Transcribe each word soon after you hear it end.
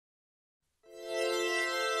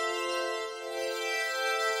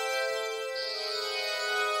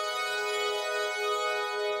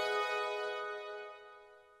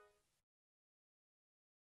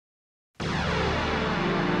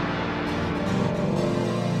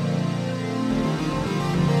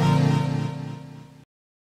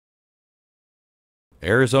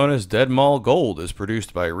Arizona's Dead Mall Gold is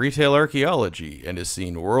produced by Retail Archaeology and is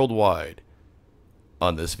seen worldwide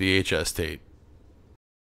on this VHS tape.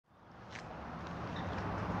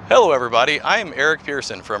 Hello everybody, I am Eric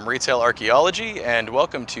Pearson from Retail Archaeology and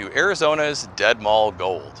welcome to Arizona's Dead Mall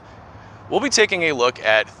Gold. We'll be taking a look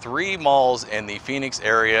at 3 malls in the Phoenix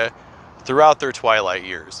area throughout their twilight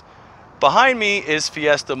years. Behind me is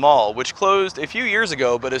Fiesta Mall, which closed a few years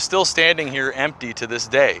ago but is still standing here empty to this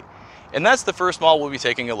day. And that's the first mall we'll be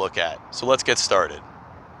taking a look at. So let's get started.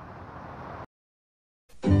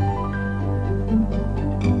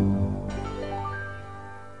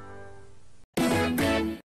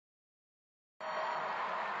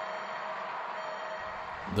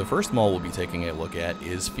 The first mall we'll be taking a look at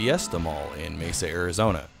is Fiesta Mall in Mesa,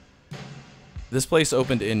 Arizona. This place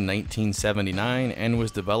opened in 1979 and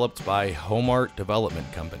was developed by Homart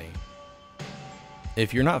Development Company.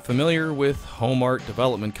 If you're not familiar with Homart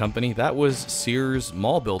Development Company, that was Sears'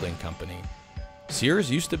 mall building company. Sears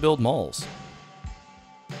used to build malls.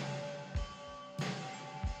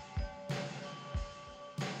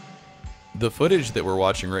 The footage that we're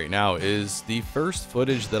watching right now is the first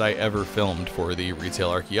footage that I ever filmed for the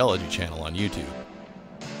Retail Archaeology channel on YouTube.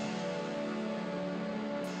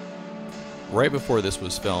 Right before this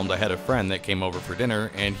was filmed, I had a friend that came over for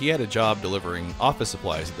dinner, and he had a job delivering office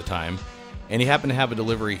supplies at the time, and he happened to have a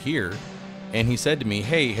delivery here, and he said to me,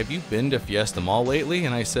 "Hey, have you been to Fiesta Mall lately?"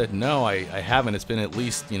 And I said, "No, I haven't. It's been at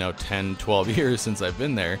least, 10, 12 years since I've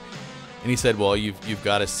been there." And he said, "Well, you've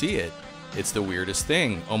got to see it. It's the weirdest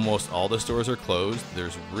thing. Almost all the stores are closed.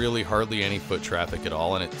 There's really hardly any foot traffic at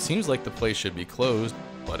all, and it seems like the place should be closed,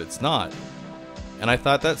 but it's not." And I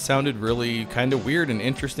thought that sounded really kind of weird and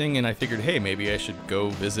interesting, and I figured, hey, maybe I should go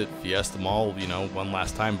visit Fiesta Mall, one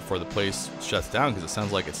last time before the place shuts down, because it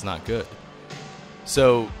sounds like it's not good.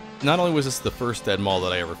 So, not only was this the first dead mall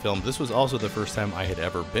that I ever filmed, this was also the first time I had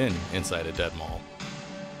ever been inside a dead mall.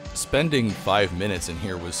 Spending 5 minutes in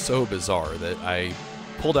here was so bizarre that I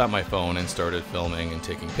pulled out my phone and started filming and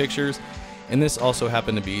taking pictures, and this also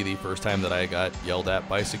happened to be the first time that I got yelled at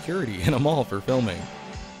by security in a mall for filming.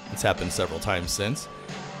 It's happened several times since,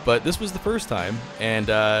 but this was the first time, and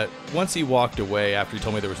once he walked away after he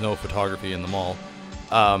told me there was no photography in the mall,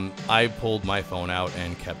 I pulled my phone out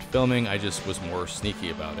and kept filming. I just was more sneaky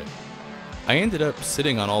about it. I ended up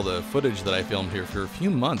sitting on all the footage that I filmed here for a few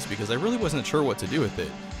months because I really wasn't sure what to do with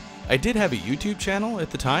it. I did have a YouTube channel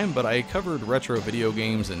at the time, but I covered retro video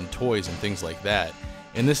games and toys and things like that,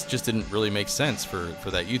 and this just didn't really make sense for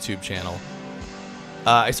that YouTube channel.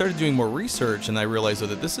 I started doing more research and I realized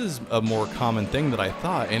that this is a more common thing than I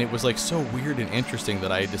thought, and it was like so weird and interesting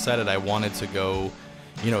that I decided I wanted to go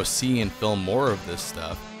see and film more of this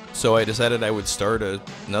stuff. So I decided I would start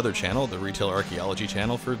another channel, the Retail Archaeology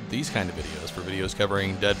channel, for these kind of videos, for videos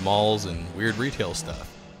covering dead malls and weird retail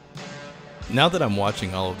stuff. Now that I'm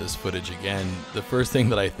watching all of this footage again, the first thing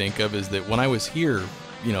that I think of is that when I was here,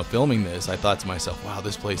 filming this, I thought to myself, wow,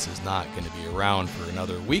 this place is not going to be around for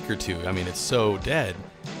another week or two. I mean, it's so dead.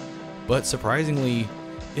 But surprisingly,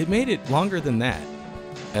 it made it longer than that.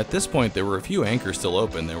 At this point, there were a few anchors still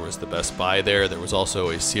open. There was the Best Buy there was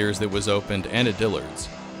also a Sears that was opened, and a Dillard's.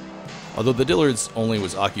 Although the Dillard's only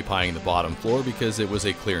was occupying the bottom floor because it was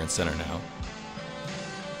a clearance center now.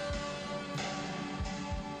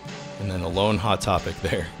 And then a lone Hot Topic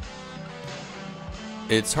there.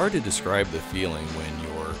 It's hard to describe the feeling when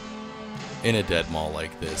you're in a dead mall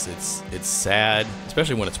like this. It's sad,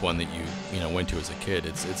 especially when it's one that you went to as a kid.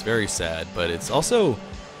 It's very sad, but it's also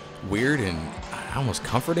weird and almost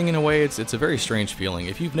comforting in a way. It's a very strange feeling.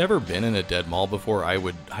 If you've never been in a dead mall before, I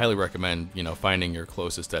would highly recommend finding your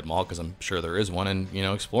closest dead mall, because I'm sure there is one, and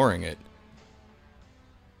exploring it.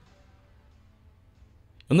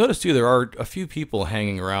 You'll notice too, there are a few people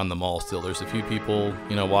hanging around the mall still. There's a few people,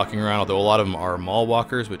 walking around, although a lot of them are mall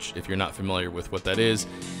walkers, which, if you're not familiar with what that is,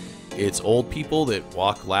 it's old people that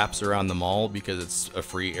walk laps around the mall because it's a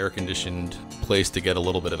free air-conditioned place to get a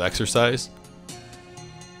little bit of exercise.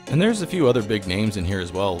 And there's a few other big names in here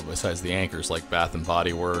as well, besides the anchors, like Bath &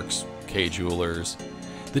 Body Works, K Jewelers.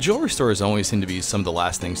 The jewelry stores always seem to be some of the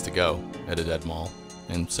last things to go at a dead mall,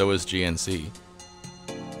 and so is GNC.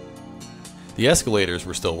 The escalators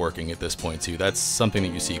were still working at this point too. That's something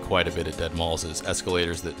that you see quite a bit at dead malls, is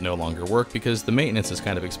escalators that no longer work because the maintenance is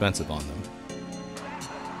kind of expensive on them.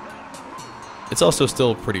 It's also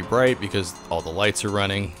still pretty bright because all the lights are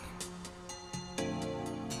running.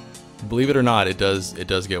 Believe it or not, it does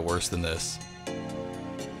get worse than this.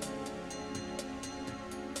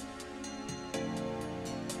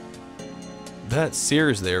 That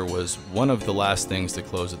Sears there was one of the last things to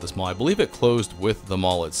close at this mall. I believe it closed with the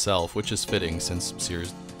mall itself, which is fitting since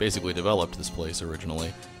Sears basically developed this place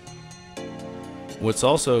originally. What's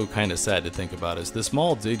also kind of sad to think about is this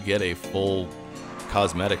mall did get a full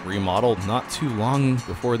cosmetic remodel not too long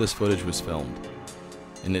before this footage was filmed,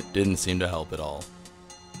 and it didn't seem to help at all.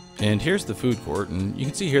 And here's the food court, and you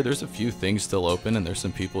can see here there's a few things still open and there's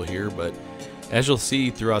some people here, but as you'll see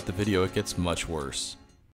throughout the video, it gets much worse.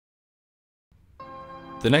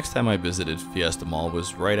 The next time I visited Fiesta Mall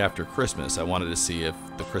was right after Christmas. I wanted to see if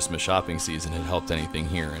the Christmas shopping season had helped anything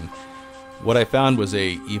here, and what I found was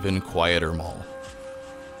a even quieter mall.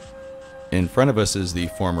 In front of us is the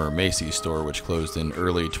former Macy's store, which closed in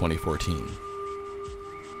early 2014.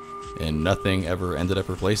 And nothing ever ended up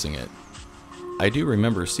replacing it. I do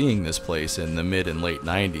remember seeing this place in the mid and late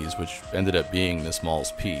 90s, which ended up being this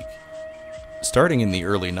mall's peak. Starting in the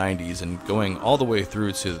early 90s and going all the way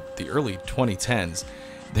through to the early 2010s,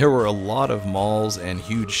 there were a lot of malls and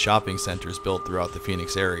huge shopping centers built throughout the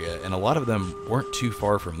Phoenix area, and a lot of them weren't too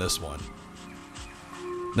far from this one.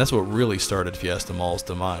 And that's what really started Fiesta Mall's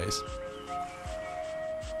demise.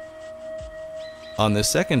 On this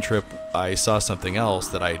second trip, I saw something else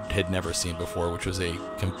that I had never seen before, which was a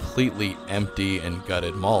completely empty and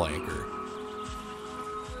gutted mall anchor.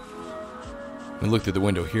 When we look through the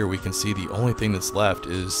window here, we can see the only thing that's left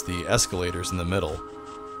is the escalators in the middle.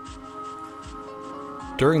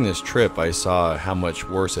 During this trip, I saw how much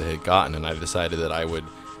worse it had gotten, and I decided that I would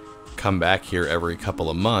come back here every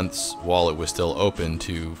couple of months while it was still open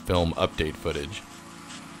to film update footage.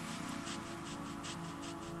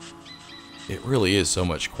 It really is so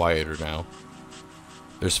much quieter now.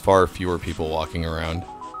 There's far fewer people walking around.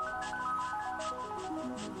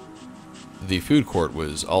 The food court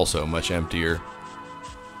was also much emptier.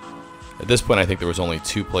 At this point, I think there was only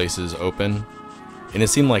 2 places open, and it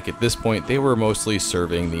seemed like at this point they were mostly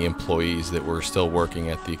serving the employees that were still working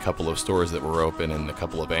at the couple of stores that were open and the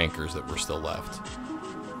couple of anchors that were still left.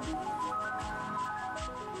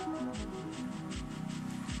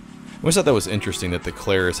 I always thought that was interesting that the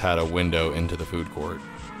Claire's had a window into the food court.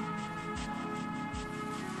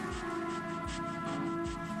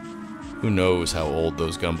 Who knows how old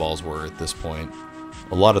those gumballs were at this point.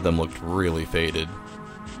 A lot of them looked really faded.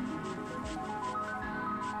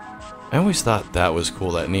 I always thought that was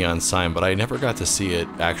cool, that neon sign, but I never got to see it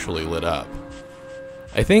actually lit up.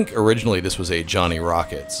 I think originally this was a Johnny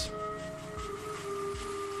Rockets.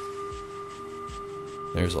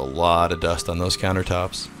 There's a lot of dust on those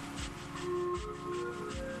countertops.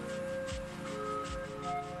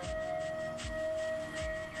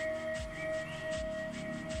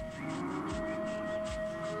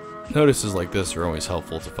 Notices like this are always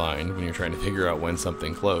helpful to find when you're trying to figure out when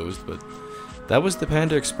something closed, but that was the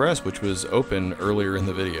Panda Express, which was open earlier in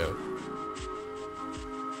the video.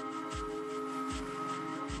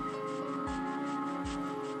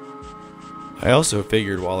 I also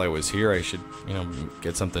figured while I was here I should,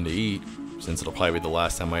 get something to eat, since it'll probably be the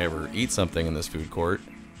last time I ever eat something in this food court.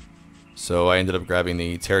 So I ended up grabbing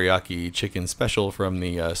the teriyaki chicken special from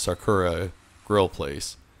the Sakura grill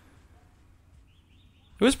place.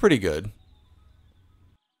 It was pretty good.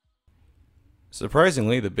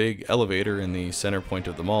 Surprisingly, the big elevator in the center point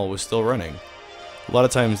of the mall was still running. A lot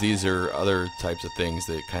of times these are other types of things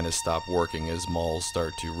that kind of stop working as malls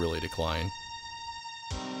start to really decline.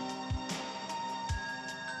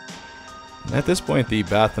 At this point, the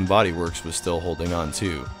Bath & Body Works was still holding on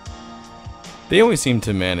too. They always seem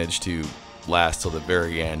to manage to last till the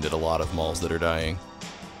very end at a lot of malls that are dying.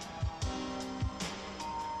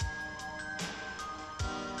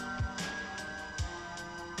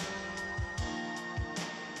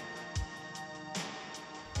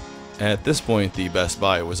 At this point, the Best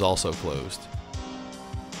Buy was also closed.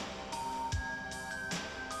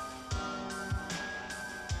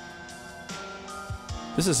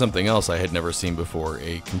 This is something else I had never seen before,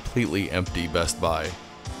 a completely empty Best Buy. I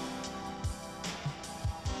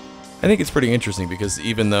think it's pretty interesting because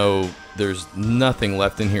even though there's nothing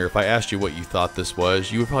left in here, if I asked you what you thought this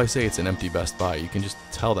was, you would probably say it's an empty Best Buy. You can just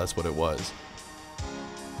tell that's what it was.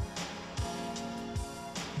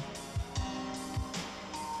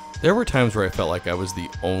 There were times where I felt like I was the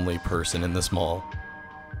only person in this mall.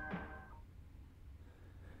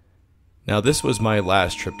 Now, this was my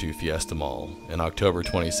last trip to Fiesta Mall in October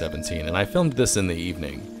 2017, and I filmed this in the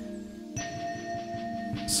evening.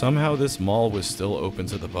 Somehow this mall was still open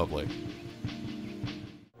to the public.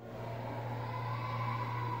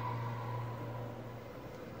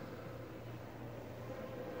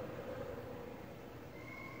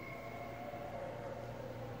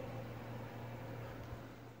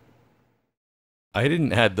 I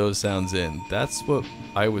didn't add those sounds in. That's what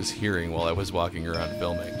I was hearing while I was walking around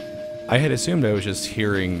filming. I had assumed I was just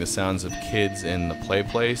hearing the sounds of kids in the play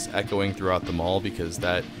place echoing throughout the mall because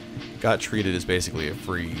that got treated as basically a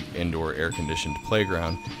free indoor air-conditioned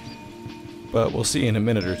playground. But we'll see in a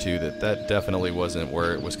minute or two that that definitely wasn't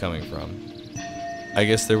where it was coming from. I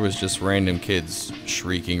guess there was just random kids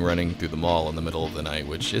shrieking running through the mall in the middle of the night,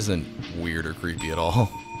 which isn't weird or creepy at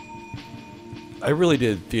all. I really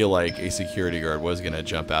did feel like a security guard was going to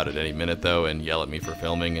jump out at any minute though and yell at me for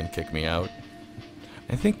filming and kick me out.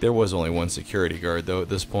 I think there was only one security guard though at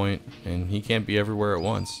this point, and he can't be everywhere at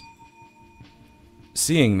once.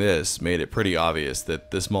 Seeing this made it pretty obvious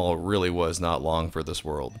that this mall really was not long for this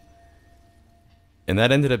world. And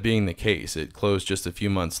that ended up being the case. It closed just a few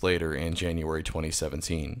months later in January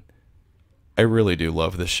 2017. I really do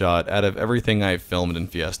love this shot. Out of everything I've filmed in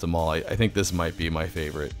Fiesta Mall, I think this might be my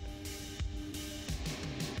favorite.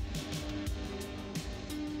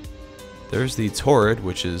 There's the Torrid,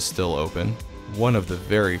 which is still open. One of the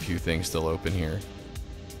very few things still open here.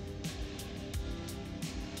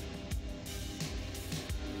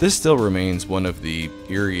 This still remains one of the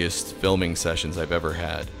eeriest filming sessions I've ever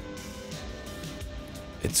had.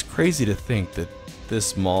 It's crazy to think that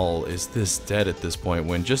this mall is this dead at this point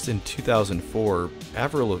when just in 2004,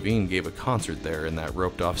 Avril Lavigne gave a concert there in that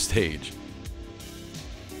roped off stage.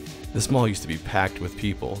 This mall used to be packed with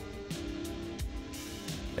people.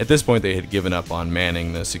 At this point they had given up on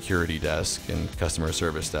manning the security desk and customer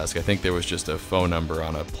service desk. I think there was just a phone number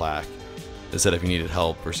on a plaque that said if you needed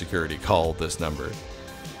help or security, call this number.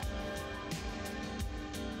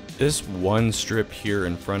 This one strip here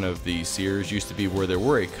in front of the Sears used to be where there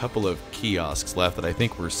were a couple of kiosks left that I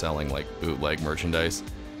think were selling like bootleg merchandise.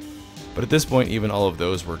 But at this point, even all of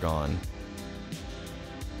those were gone.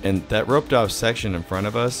 And that roped off section in front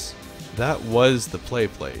of us, that was the play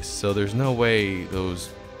place. So there's no way those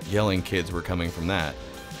yelling kids were coming from that.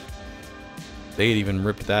 They had even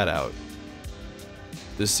ripped that out.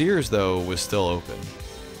 The Sears though was still open.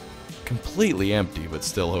 Completely empty, but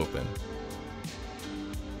still open.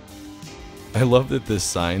 I love that this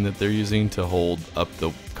sign that they're using to hold up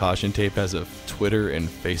the caution tape has a Twitter and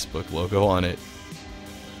Facebook logo on it.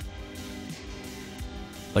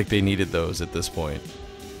 Like they needed those at this point.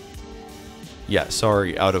 Yeah,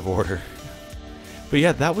 sorry, out of order. But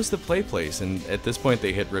yeah, that was the play place, and at this point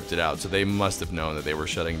they had ripped it out, so they must have known that they were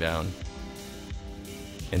shutting down.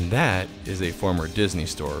 And that is a former Disney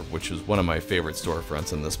store, which was one of my favorite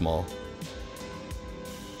storefronts in this mall.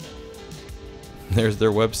 There's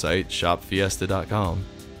their website, shopfiesta.com.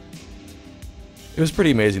 It was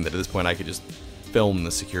pretty amazing that at this point I could just film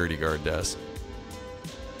the security guard desk.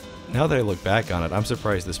 Now that I look back on it, I'm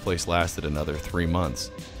surprised this place lasted another 3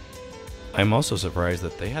 months. I'm also surprised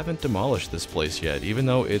that they haven't demolished this place yet. Even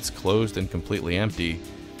though it's closed and completely empty,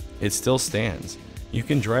 it still stands. You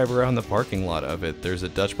can drive around the parking lot of it. There's a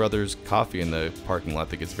Dutch Brothers coffee in the parking lot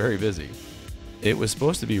that gets very busy. It was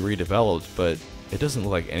supposed to be redeveloped, but it doesn't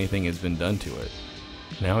look like anything has been done to it.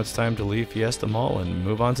 Now it's time to leave Fiesta Mall and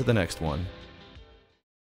move on to the next one.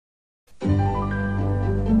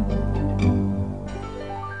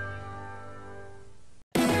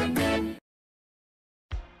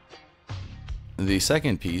 The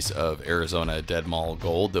second piece of Arizona Dead Mall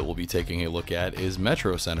gold that we'll be taking a look at is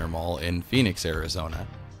Metro Center Mall in Phoenix, Arizona.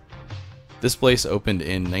 This place opened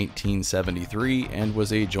in 1973 and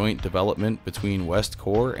was a joint development between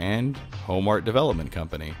Westcor and Home Art Development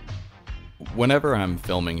Company. Whenever I'm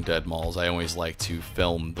filming dead malls, I always like to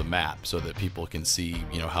film the map so that people can see,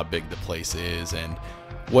 how big the place is and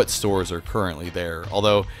what stores are currently there.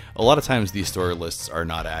 Although a lot of times these store lists are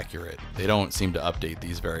not accurate. They don't seem to update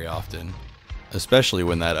these very often, especially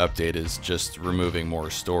when that update is just removing more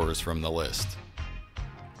stores from the list.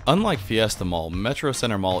 Unlike Fiesta Mall, Metro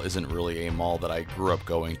Center Mall isn't really a mall that I grew up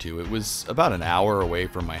going to. It was about an hour away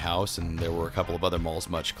from my house, and there were a couple of other malls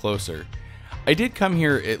much closer. I did come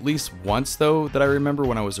here at least once though that I remember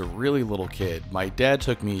when I was a really little kid. My dad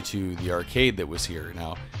took me to the arcade that was here.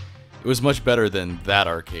 Now, it was much better than that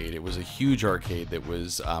arcade. It was a huge arcade that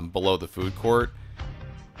was below the food court.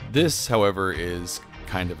 This, however, is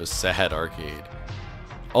kind of a sad arcade.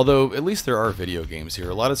 Although, at least there are video games here.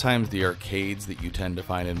 A lot of times the arcades that you tend to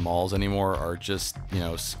find in malls anymore are just,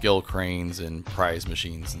 skill cranes and prize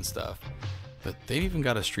machines and stuff. But they've even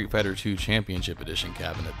got a Street Fighter II Championship Edition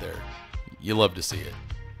cabinet there. You love to see it.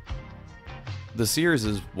 The Sears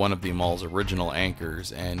is one of the mall's original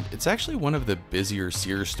anchors, and it's actually one of the busier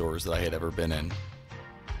Sears stores that I had ever been in.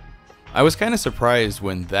 I was kind of surprised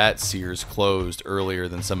when that Sears closed earlier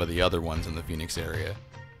than some of the other ones in the Phoenix area.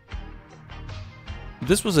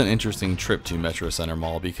 This was an interesting trip to Metro Center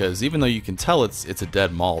Mall because even though you can tell it's a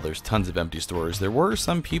dead mall, there's tons of empty stores, there were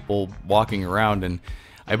some people walking around, and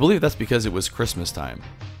I believe that's because it was Christmas time.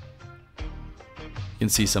 You can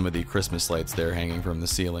see some of the Christmas lights there hanging from the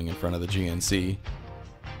ceiling in front of the GNC.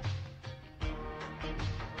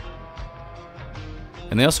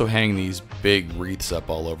 And they also hang these big wreaths up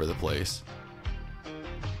all over the place.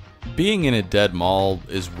 Being in a dead mall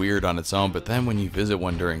is weird on its own, but then when you visit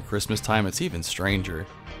one during Christmas time, it's even stranger.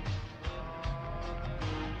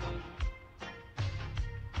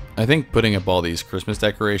 I think putting up all these Christmas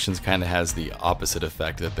decorations kind of has the opposite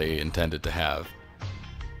effect that they intended to have.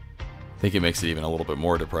 I think it makes it even a little bit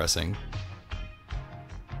more depressing.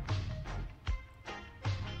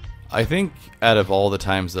 I think out of all the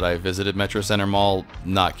times that I visited Metro Center Mall,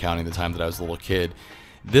 not counting the time that I was a little kid,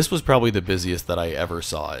 this was probably the busiest that I ever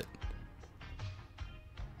saw it.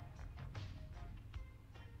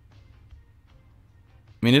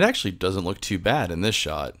 I mean, it actually doesn't look too bad in this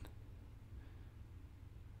shot.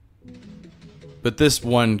 But this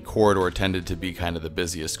one corridor tended to be kind of the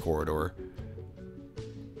busiest corridor.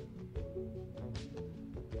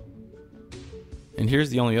 And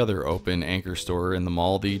here's the only other open anchor store in the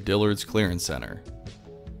mall, the Dillard's Clearance Center.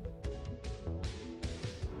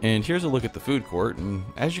 And here's a look at the food court, and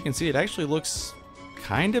as you can see, it actually looks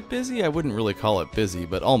kind of busy. I wouldn't really call it busy,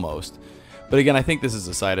 but almost. But again, I think this is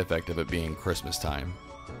a side effect of it being Christmas time.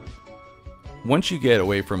 Once you get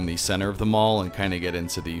away from the center of the mall and kind of get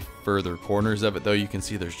into the further corners of it though, you can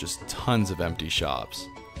see there's just tons of empty shops.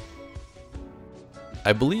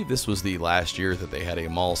 I believe this was the last year that they had a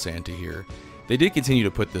mall Santa here. They did continue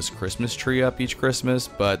to put this Christmas tree up each Christmas,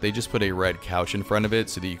 but they just put a red couch in front of it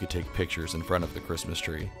so that you could take pictures in front of the Christmas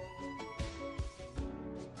tree.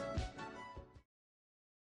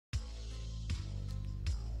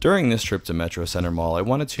 During this trip to Metro Center Mall, I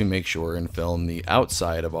wanted to make sure and film the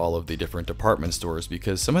outside of all of the different department stores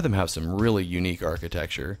because some of them have some really unique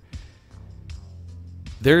architecture.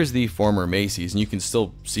 There's the former Macy's, and you can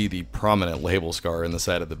still see the prominent label scar in the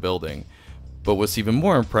side of the building. But what's even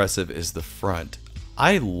more impressive is the front.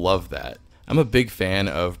 I love that. I'm a big fan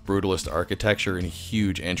of brutalist architecture and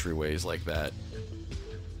huge entryways like that.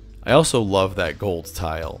 I also love that gold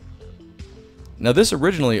tile. Now this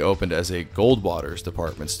originally opened as a Goldwater's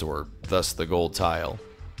department store, thus the gold tile.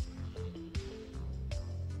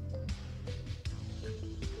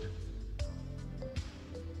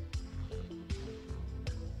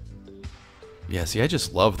 Yeah, see, I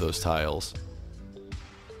just love those tiles.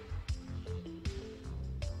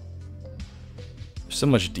 There's so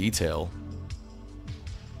much detail.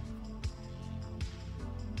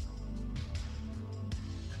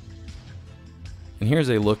 And here's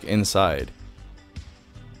a look inside.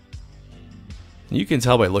 You can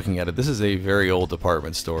tell by looking at it, this is a very old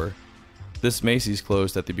department store. This Macy's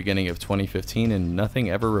closed at the beginning of 2015 and nothing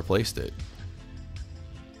ever replaced it.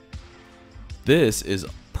 This is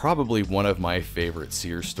probably one of my favorite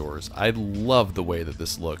Sears stores. I love the way that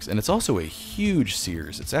this looks, and it's also a huge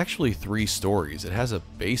Sears. It's actually 3 stories. It has a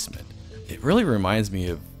basement. It really reminds me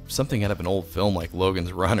of something out of an old film like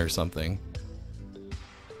Logan's Run or something.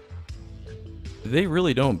 They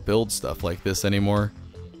really don't build stuff like this anymore.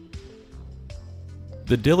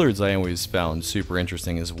 The Dillard's I always found super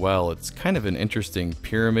interesting as well. It's kind of an interesting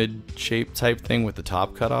pyramid shape type thing with the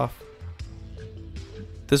top cut off.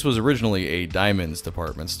 This was originally a diamonds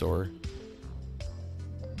department store.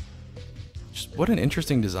 Just what an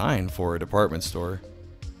interesting design for a department store.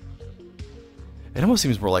 It almost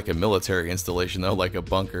seems more like a military installation though, like a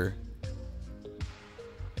bunker.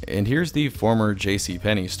 And here's the former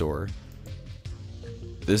JCPenney store.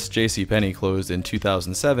 This JCPenney closed in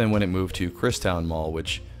 2007 when it moved to Christown Mall,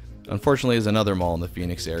 which unfortunately is another mall in the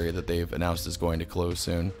Phoenix area that they've announced is going to close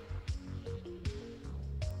soon.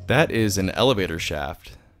 That is an elevator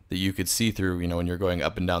shaft that you could see through, you know, when you're going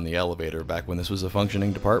up and down the elevator back when this was a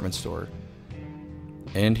functioning department store.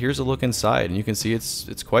 And here's a look inside, and you can see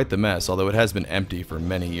it's quite the mess, although it has been empty for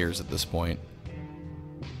many years at this point.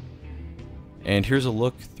 And here's a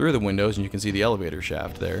look through the windows, and you can see the elevator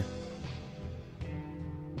shaft there.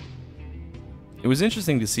 It was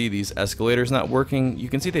interesting to see these escalators not working. You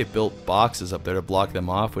can see they built boxes up there to block them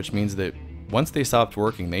off, which means that once they stopped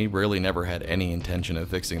working, they really never had any intention of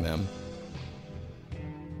fixing them.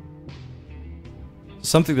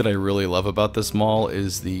 Something that I really love about this mall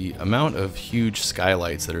is the amount of huge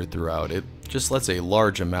skylights that are throughout. It just lets a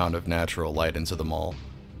large amount of natural light into the mall.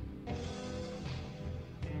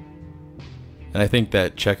 And I think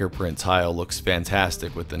that checker print tile looks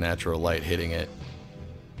fantastic with the natural light hitting it.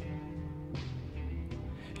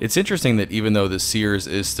 It's interesting that even though the Sears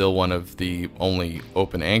is still one of the only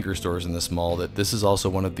open anchor stores in this mall, that this is also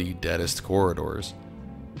one of the deadest corridors.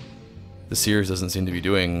 The Sears doesn't seem to be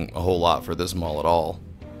doing a whole lot for this mall at all.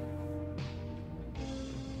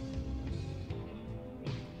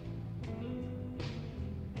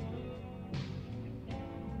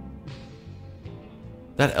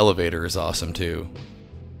 That elevator is awesome too.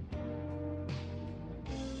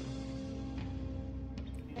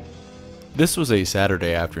 This was a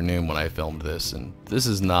Saturday afternoon when I filmed this, and this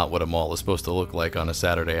is not what a mall is supposed to look like on a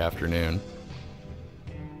Saturday afternoon.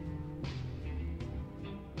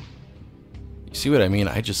 You see what I mean?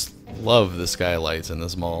 I just love the skylights in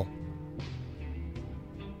this mall.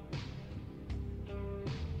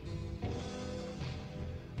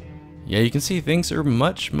 Yeah, you can see things are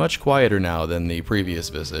much quieter now than the previous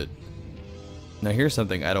visit. Now here's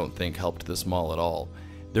something I don't think helped this mall at all.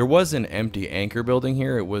 There was an empty anchor building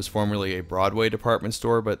here. It was formerly a Broadway department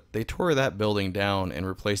store, but they tore that building down and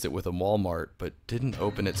replaced it with a Walmart, but didn't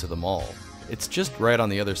open it to the mall. It's just right on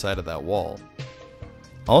the other side of that wall.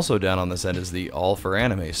 Also down on this end is the All for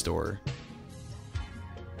Anime store.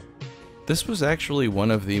 This was actually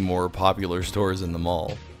one of the more popular stores in the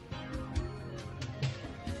mall.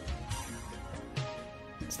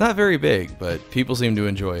 It's not very big, but people seem to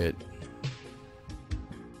enjoy it.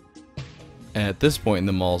 And at this point in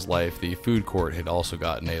the mall's life, the food court had also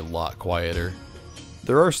gotten a lot quieter.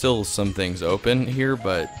 There are still some things open here,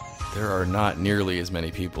 but there are not nearly as many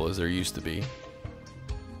people as there used to be.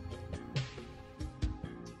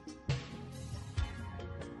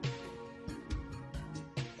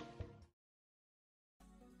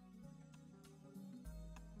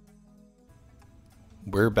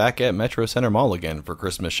 We're back at Metro Center Mall again for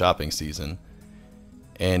Christmas shopping season.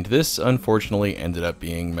 And this unfortunately ended up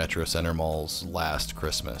being Metro Center Mall's last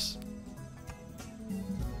Christmas.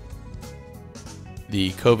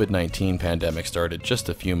 The COVID-19 pandemic started just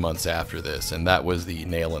a few months after this, and that was the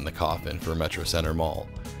nail in the coffin for Metro Center Mall.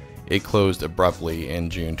 It closed abruptly in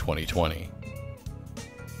June 2020.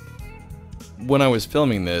 When I was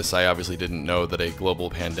filming this, I obviously didn't know that a global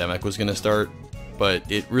pandemic was going to start, but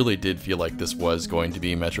it really did feel like this was going to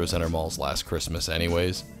be Metro Center Mall's last Christmas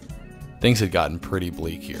anyways. Things had gotten pretty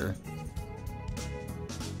bleak here.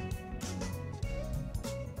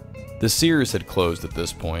 The Sears had closed at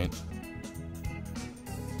this point.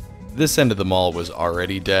 This end of the mall was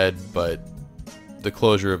already dead, but the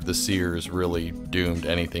closure of the Sears really doomed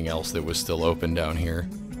anything else that was still open down here.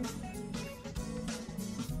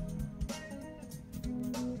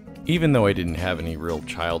 Even though I didn't have any real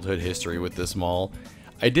childhood history with this mall,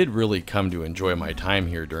 I did really come to enjoy my time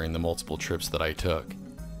here during the multiple trips that I took.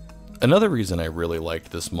 Another reason I really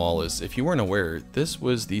liked this mall is, if you weren't aware, this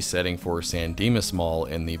was the setting for San Dimas Mall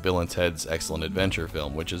in the Bill and Ted's Excellent Adventure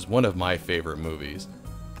film, which is one of my favorite movies.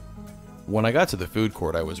 When I got to the food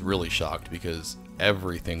court, I was really shocked because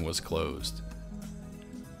everything was closed.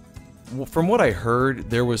 From what I heard,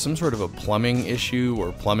 there was some sort of a plumbing issue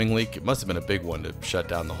or plumbing leak. It must have been a big one to shut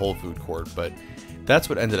down the whole food court, but that's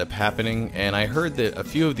what ended up happening, and I heard that a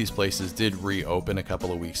few of these places did reopen a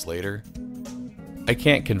couple of weeks later. I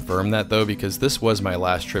can't confirm that though, because this was my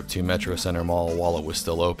last trip to Metro Center Mall while it was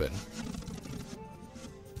still open.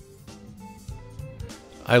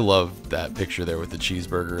 I love that picture there with the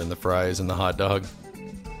cheeseburger and the fries and the hot dog.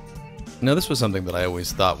 Now this was something that I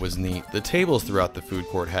always thought was neat. The tables throughout the food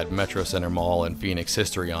court had Metro Center Mall and Phoenix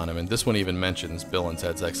history on them, and this one even mentions Bill and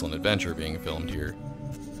Ted's Excellent Adventure being filmed here.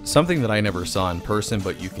 Something that I never saw in person,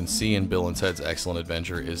 but you can see in Bill and Ted's Excellent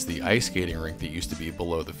Adventure, is the ice skating rink that used to be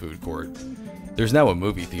below the food court. There's now a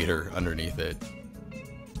movie theater underneath it.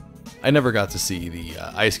 I never got to see the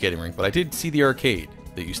ice skating rink, but I did see the arcade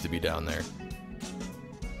that used to be down there.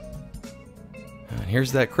 And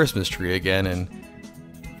here's that Christmas tree again, and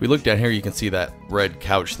if we look down here you can see that red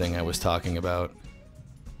couch thing I was talking about.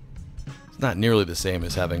 It's not nearly the same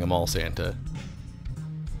as having a mall Santa.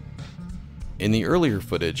 In the earlier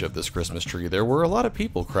footage of this Christmas tree, there were a lot of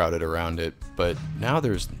people crowded around it, but now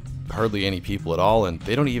there's hardly any people at all, and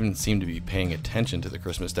they don't even seem to be paying attention to the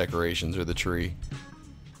Christmas decorations or the tree.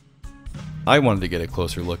 I wanted to get a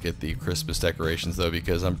closer look at the Christmas decorations though,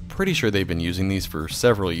 because I'm pretty sure they've been using these for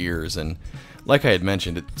several years, and like I had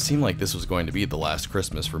mentioned, it seemed like this was going to be the last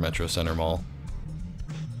Christmas for Metro Center Mall.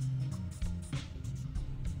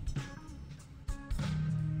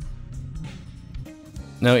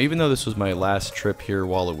 Now, even though this was my last trip here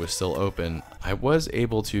while it was still open, I was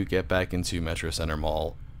able to get back into Metro Center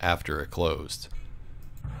Mall after it closed.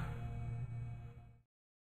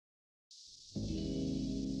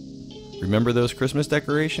 Remember those Christmas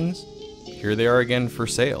decorations? Here they are again for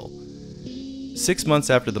sale. 6 months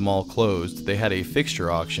after the mall closed, they had a fixture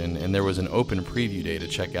auction, and there was an open preview day to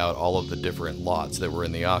check out all of the different lots that were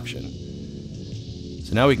in the auction.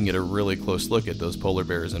 So now we can get a really close look at those polar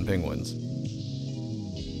bears and penguins.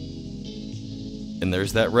 And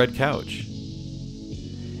there's that red couch.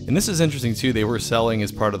 And this is interesting too, they were selling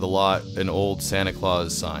as part of the lot an old Santa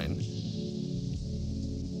Claus sign.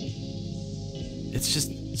 It's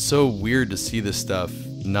just so weird to see this stuff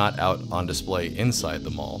not out on display inside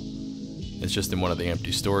the mall. It's just in one of the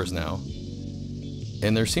empty stores now.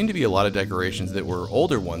 And there seemed to be a lot of decorations that were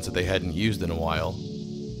older ones that they hadn't used in a while.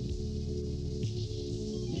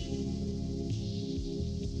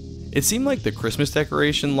 It seemed like the Christmas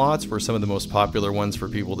decoration lots were some of the most popular ones for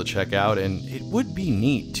people to check out, and it would be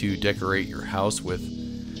neat to decorate your house with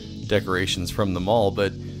decorations from the mall,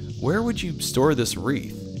 but where would you store this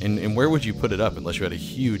wreath? And where would you put it up unless you had a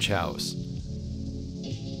huge house?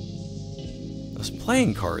 Those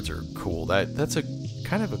playing cards are cool. That's a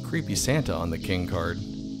kind of a creepy Santa on the king card.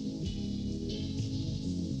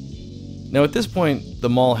 Now at this point, the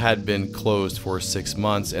mall had been closed for 6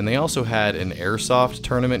 months, and they also had an airsoft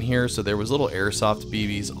tournament here, so there was little airsoft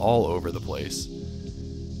BBs all over the place.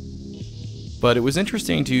 But it was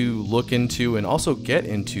interesting to look into and also get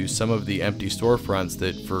into some of the empty storefronts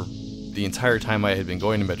that for the entire time I had been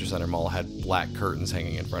going to Metro Center Mall had black curtains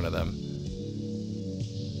hanging in front of them.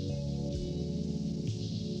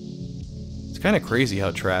 It's kind of crazy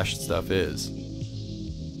how trashed stuff is.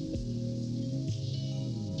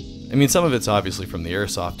 I mean, some of it's obviously from the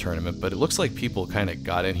airsoft tournament, but it looks like people kind of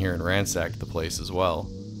got in here and ransacked the place as well.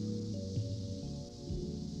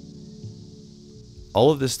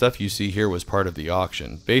 All of this stuff you see here was part of the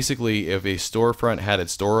auction. Basically, if a storefront had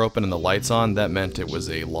its door open and the lights on, that meant it was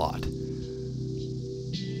a lot.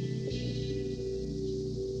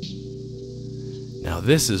 Now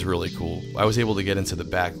this is really cool. I was able to get into the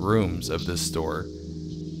back rooms of this store.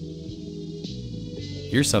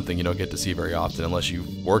 Here's something you don't get to see very often unless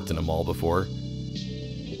you've worked in a mall before.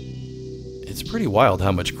 It's pretty wild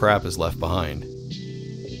how much crap is left behind.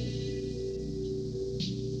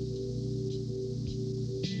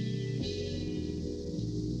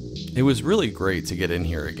 It was really great to get in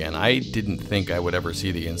here again. I didn't think I would ever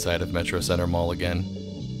see the inside of Metro Center Mall again.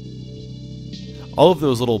 All of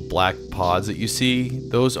those little black pods that you see,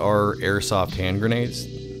 those are airsoft hand grenades.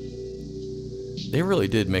 They really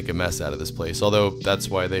did make a mess out of this place, although that's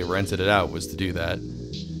why they rented it out, was to do that.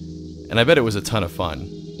 And I bet it was a ton of fun.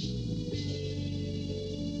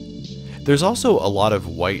 There's also a lot of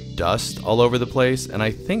white dust all over the place, and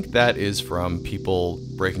I think that is from people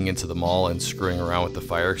breaking into the mall and screwing around with the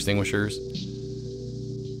fire extinguishers.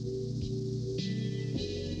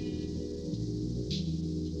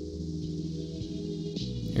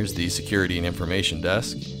 Here's the security and information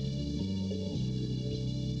desk.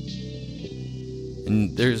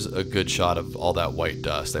 And there's a good shot of all that white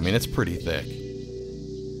dust. I mean, it's pretty thick.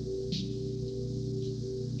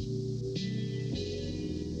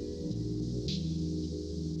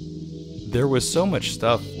 There was so much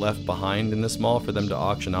stuff left behind in this mall for them to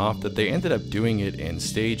auction off that they ended up doing it in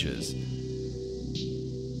stages.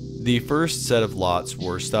 The first set of lots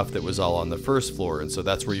were stuff that was all on the first floor, and so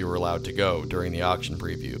that's where you were allowed to go during the auction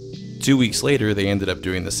preview. 2 weeks later, they ended up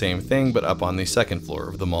doing the same thing, but up on the second floor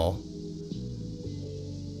of the mall.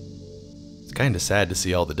 It's kind of sad to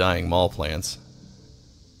see all the dying mall plants.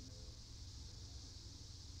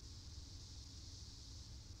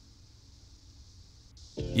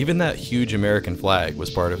 Even that huge American flag was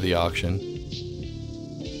part of the auction.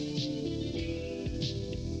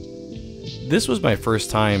 This was my first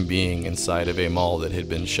time being inside of a mall that had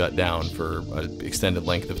been shut down for an extended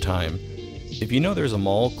length of time. If you know there's a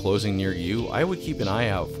mall closing near you, I would keep an eye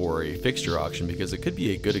out for a fixture auction because it could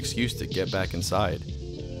be a good excuse to get back inside.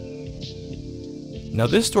 Now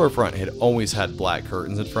this storefront had always had black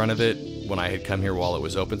curtains in front of it when I had come here while it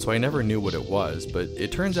was open, so I never knew what it was, but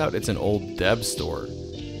it turns out it's an old Deb store.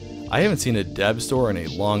 I haven't seen a Deb store in a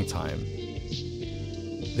long time.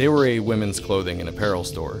 They were a women's clothing and apparel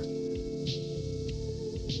store.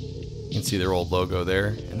 You can see their old logo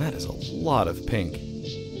there, and that is a lot of pink.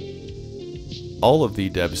 All of the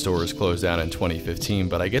Deb stores closed down in 2015,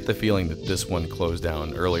 but I get the feeling that this one closed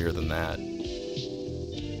down earlier than that.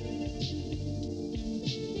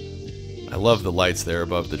 I love the lights there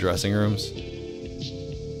above the dressing rooms.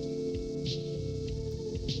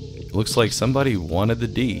 It looks like somebody wanted the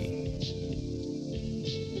D.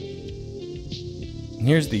 And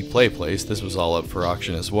here's the play place. This was all up for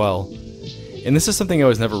auction as well. And this is something I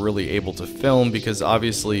was never really able to film because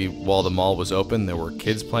obviously while the mall was open there were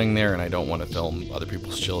kids playing there and I don't want to film other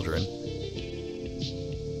people's children.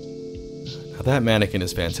 Now that mannequin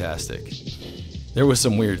is fantastic. There was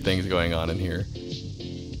some weird things going on in here.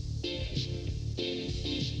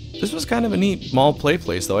 This was kind of a neat mall play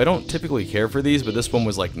place though. I don't typically care for these, but this one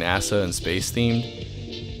was like NASA and space themed.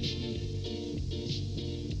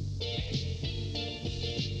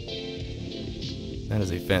 That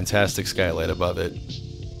is a fantastic skylight above it.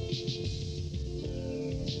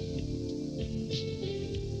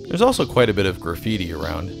 There's also quite a bit of graffiti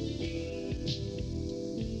around.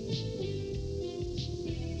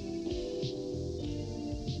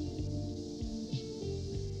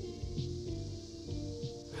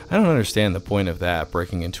 I don't understand the point of that,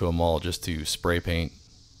 breaking into a mall just to spray paint.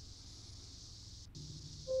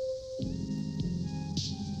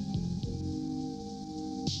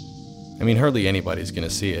 I mean, hardly anybody's gonna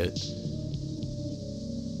see it.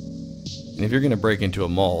 And if you're gonna break into a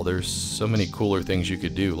mall, there's so many cooler things you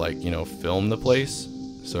could do, like, you know, film the place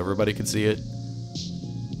so everybody could see it.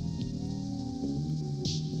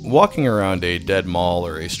 Walking around a dead mall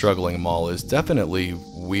or a struggling mall is definitely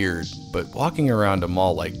weird, but walking around a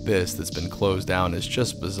mall like this that's been closed down is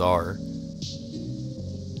just bizarre.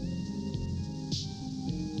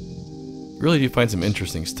 Really do find some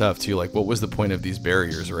interesting stuff too, like what was the point of these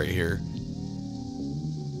barriers right here?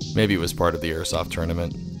 Maybe it was part of the airsoft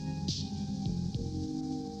tournament.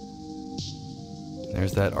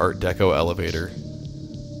 There's that Art Deco elevator.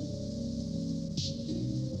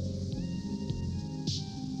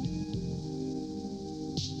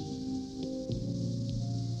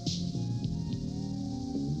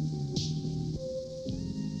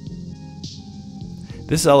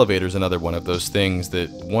 This elevator is another one of those things that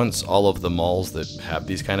once all of the malls that have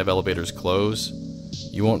these kind of elevators close,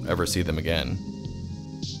 you won't ever see them again.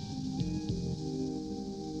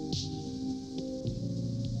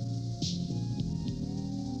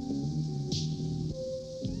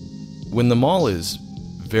 When the mall is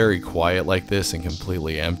very quiet like this and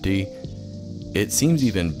completely empty, it seems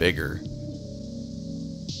even bigger.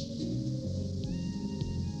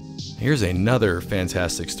 Here's another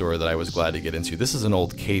fantastic store that I was glad to get into. This is an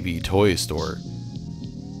old KB toy store.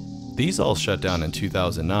 These all shut down in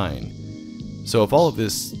 2009. So if all of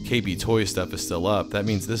this KB toy stuff is still up, that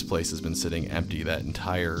means this place has been sitting empty that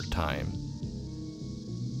entire time.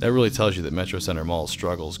 That really tells you that Metro Center Mall's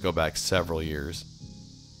struggles go back several years.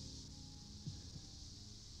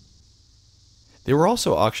 They were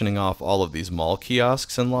also auctioning off all of these mall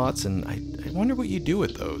kiosks and lots, and I wonder what you do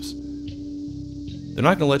with those. They're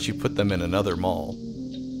not going to let you put them in another mall.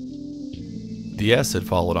 The S had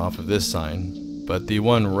fallen off of this sign, but the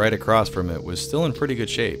one right across from it was still in pretty good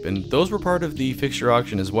shape, and those were part of the fixture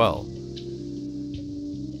auction as well.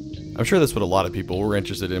 I'm sure that's what a lot of people were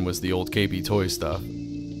interested in, was the old KB toy stuff.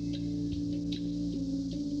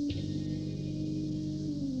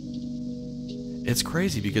 It's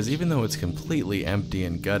crazy because even though it's completely empty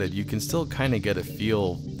and gutted, you can still kind of get a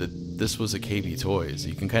feel that this was a KB Toys.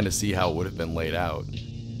 You can kind of see how it would have been laid out.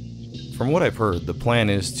 From what I've heard, the plan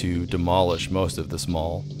is to demolish most of this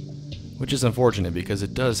mall, which is unfortunate because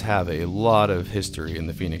it does have a lot of history in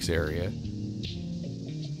the Phoenix area.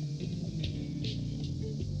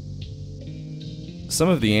 Some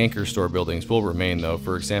of the anchor store buildings will remain though.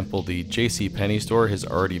 For example, the JCPenney store has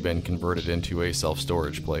already been converted into a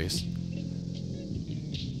self-storage place.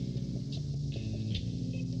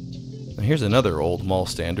 Here's another old mall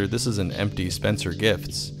standard. This is an empty Spencer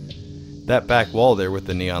Gifts. That back wall there with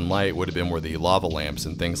the neon light would have been where the lava lamps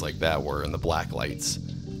and things like that were, and the black lights.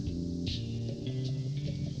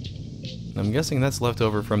 I'm guessing that's left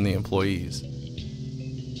over from the employees.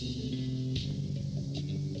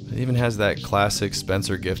 It even has that classic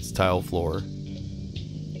Spencer Gifts tile floor.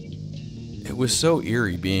 It was so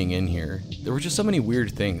eerie being in here. There were just so many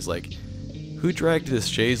weird things, like who dragged this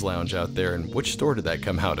chaise lounge out there and which store did that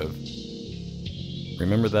come out of?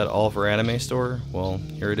 Remember that All for Anime store? Well,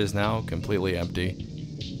 here it is now, completely empty.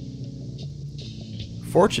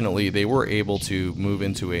 Fortunately, they were able to move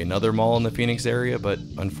into another mall in the Phoenix area, but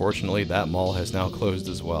unfortunately that mall has now closed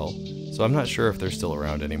as well. So I'm not sure if they're still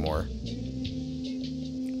around anymore.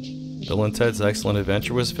 Bill and Ted's Excellent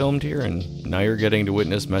Adventure was filmed here, and now you're getting to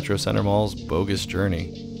witness Metro Center Mall's bogus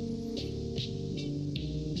journey.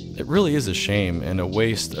 It really is a shame and a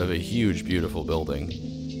waste of a huge, beautiful building.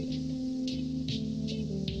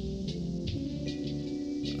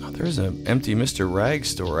 There's an empty Mr. Rag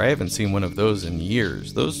store. I haven't seen one of those in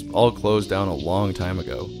years. Those all closed down a long time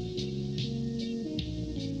ago.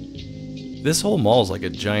 This whole mall is like a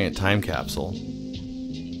giant time capsule.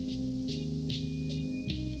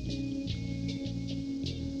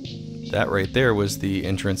 That right there was the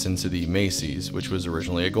entrance into the Macy's, which was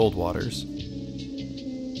originally a Goldwater's.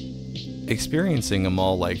 Experiencing a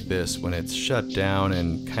mall like this when it's shut down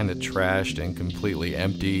and kind of trashed and completely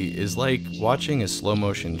empty is like watching a slow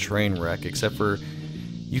motion train wreck, except for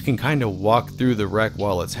you can kind of walk through the wreck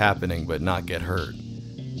while it's happening but not get hurt.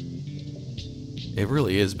 It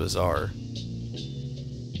really is bizarre.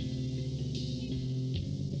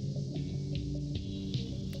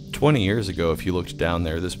 "20 years ago, if you looked down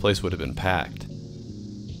there, this place would have been packed.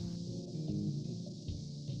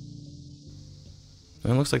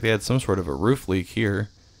 It looks like they had some sort of a roof leak here.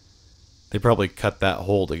 They probably cut that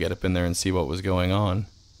hole to get up in there and see what was going on.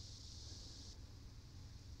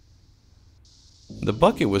 The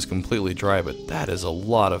bucket was completely dry, but that is a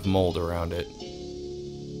lot of mold around it.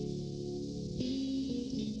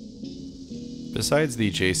 Besides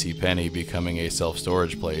the JCPenney becoming a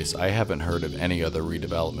self-storage place, I haven't heard of any other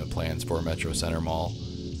redevelopment plans for Metro Center Mall.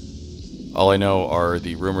 All I know are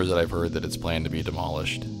the rumors that I've heard that it's planned to be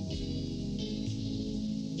demolished.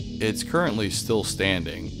 It's currently still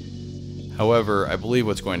standing. However, I believe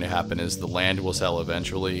what's going to happen is the land will sell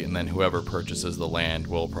eventually, and then whoever purchases the land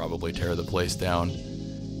will probably tear the place down.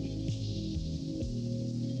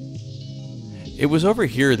 It was over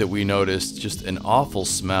here that we noticed just an awful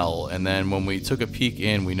smell, and then when we took a peek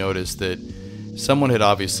in, we noticed that someone had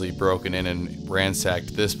obviously broken in and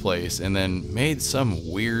ransacked this place, and then made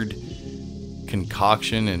some weird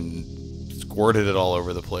concoction and squirted it all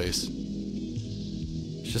over the place.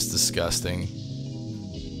 It's just disgusting.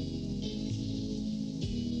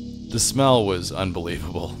 The smell was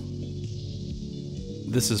unbelievable.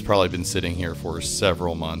 This has probably been sitting here for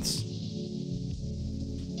several months.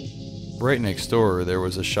 Right next door, there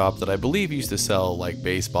was a shop that I believe used to sell like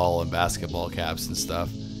baseball and basketball caps and stuff.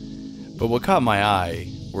 But what caught my eye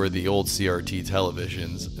were the old CRT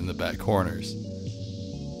televisions in the back corners.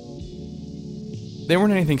 They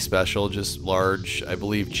weren't anything special, just large, I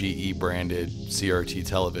believe GE branded CRT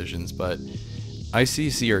televisions, but I see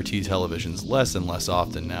CRT televisions less and less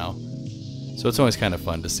often now, so it's always kind of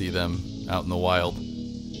fun to see them out in the wild.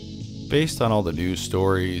 Based on all the news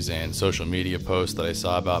stories and social media posts that I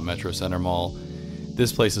saw about Metro Center Mall,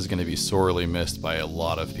 this place is going to be sorely missed by a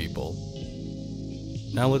lot of people.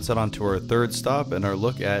 Now let's head on to our third stop and our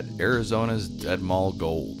look at Arizona's Dead Mall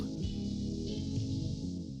Gold.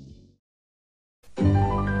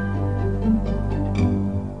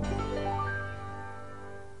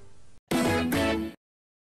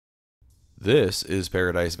 This is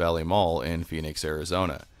Paradise Valley Mall in Phoenix,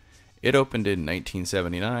 Arizona. It opened in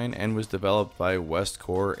 1979 and was developed by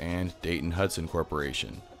Westcor and Dayton Hudson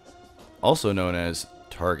Corporation, also known as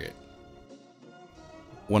Target.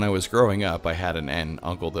 When I was growing up, I had an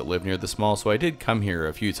uncle that lived near this mall, so I did come here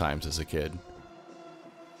a few times as a kid.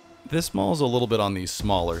 This mall is a little bit on the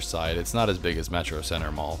smaller side. It's not as big as Metro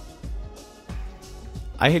Center Mall.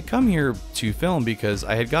 I had come here to film because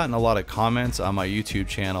I had gotten a lot of comments on my YouTube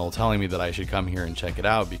channel telling me that I should come here and check it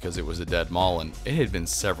out because it was a dead mall, and it had been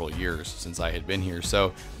several years since I had been here,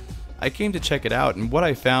 so I came to check it out, and what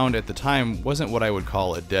I found at the time wasn't what I would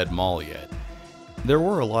call a dead mall yet. There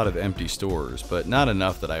were a lot of empty stores, but not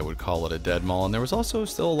enough that I would call it a dead mall, and there was also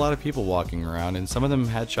still a lot of people walking around, and some of them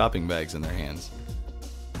had shopping bags in their hands.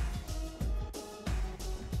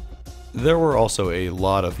 There were also a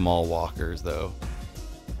lot of mall walkers, though.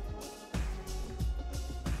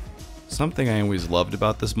 Something I always loved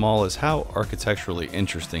about this mall is how architecturally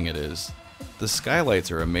interesting it is. The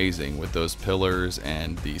skylights are amazing with those pillars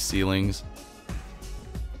and the ceilings.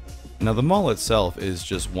 Now the mall itself is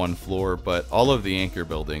just one floor, but all of the anchor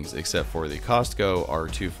buildings except for the Costco are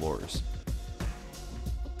 2 floors.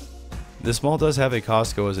 This mall does have a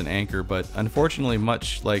Costco as an anchor, but unfortunately,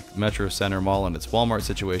 much like Metro Center Mall and its Walmart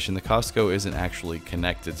situation, the Costco isn't actually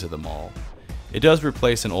connected to the mall. It does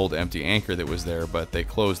replace an old empty anchor that was there, but they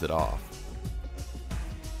closed it off.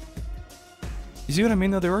 You see what I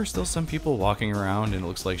mean though? There are still some people walking around and it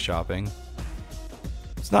looks like shopping.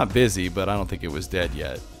 It's not busy, but I don't think it was dead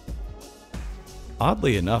yet.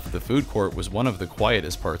 Oddly enough, the food court was one of the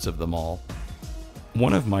quietest parts of the mall.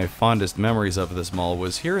 One of my fondest memories of this mall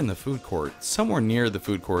was here in the food court. Somewhere near the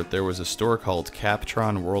food court there was a store called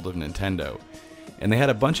Captron World of Nintendo, and they had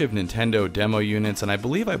a bunch of Nintendo demo units, and I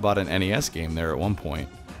believe I bought an NES game there at one point.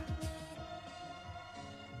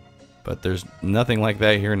 But there's nothing like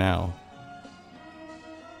that here now.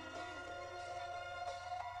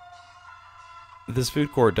 This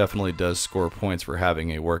food court definitely does score points for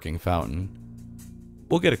having a working fountain.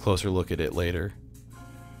 We'll get a closer look at it later.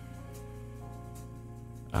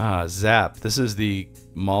 Ah, Zap. This is the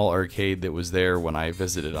mall arcade that was there when I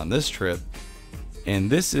visited on this trip. And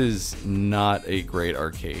this is not a great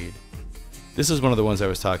arcade. This is one of the ones I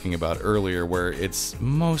was talking about earlier, where it's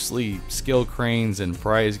mostly skill cranes and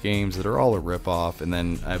prize games that are all a ripoff, and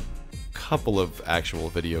then a couple of actual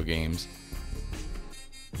video games.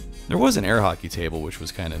 There was an air hockey table, which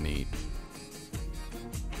was kind of neat.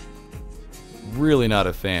 Really not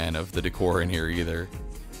a fan of the decor in here either.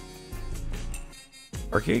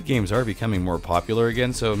 Arcade games are becoming more popular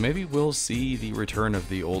again, so maybe we'll see the return of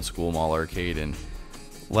the old school mall arcade and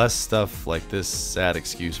less stuff like this sad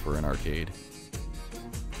excuse for an arcade.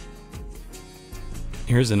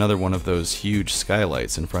 Here's another one of those huge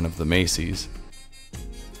skylights in front of the Macy's.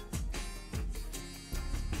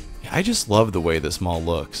 I just love the way this mall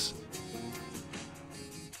looks.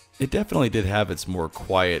 It definitely did have its more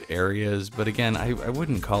quiet areas, but again, I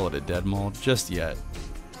wouldn't call it a dead mall just yet.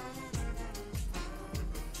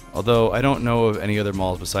 Although I don't know of any other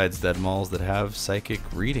malls besides dead malls that have psychic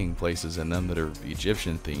reading places in them that are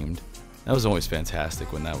Egyptian themed. That was always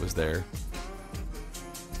fantastic when that was there.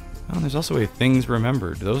 Oh, and there's also a Things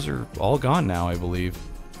Remembered. Those are all gone now, I believe.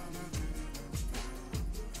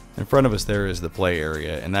 In front of us there is the play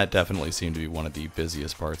area, and that definitely seemed to be one of the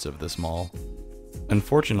busiest parts of this mall.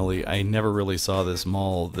 Unfortunately, I never really saw this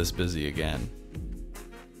mall this busy again.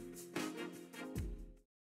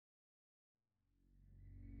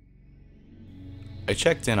 I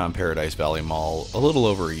checked in on Paradise Valley Mall a little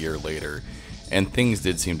over a year later, and things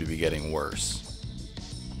did seem to be getting worse.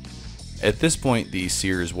 At this point, the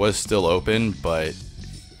Sears was still open, but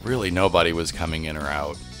really nobody was coming in or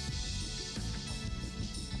out.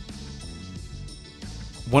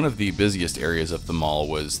 One of the busiest areas of the mall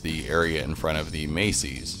was the area in front of the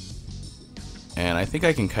Macy's. And I think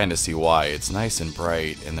I can kind of see why. It's nice and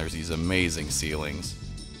bright, and there's these amazing ceilings.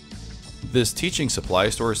 This teaching supply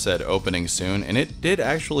store said opening soon, and it did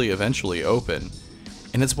actually eventually open.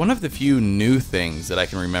 And it's one of the few new things that I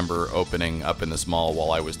can remember opening up in this mall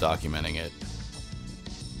while I was documenting it.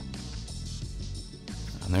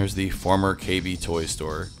 And there's the former KB toy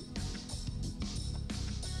store.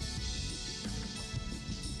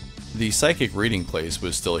 The psychic reading place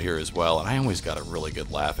was still here as well, and I always got a really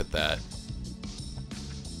good laugh at that.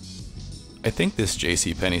 I think this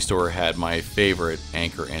JCPenney store had my favorite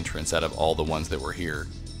anchor entrance out of all the ones that were here.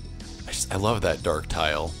 I love that dark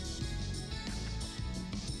tile.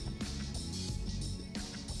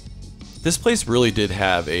 This place really did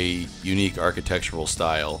have a unique architectural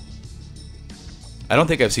style. I don't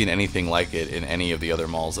think I've seen anything like it in any of the other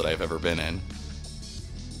malls that I've ever been in.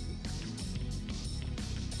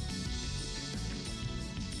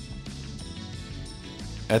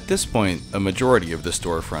 At this point, a majority of the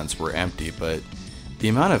storefronts were empty, but the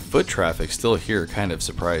amount of foot traffic still here kind of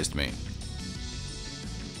surprised me.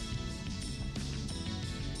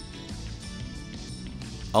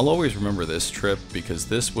 I'll always remember this trip because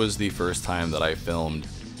this was the first time that I filmed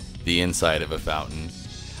the inside of a fountain.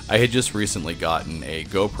 I had just recently gotten a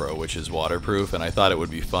GoPro, which is waterproof, and I thought it would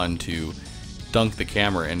be fun to dunk the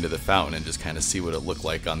camera into the fountain and just kind of see what it looked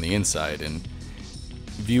like on the inside. And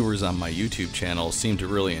viewers on my YouTube channel seem to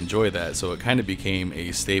really enjoy that, so it kind of became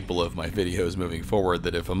a staple of my videos moving forward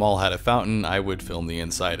that if a mall had a fountain, I would film the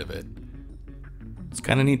inside of it. It's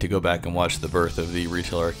kind of neat to go back and watch the birth of the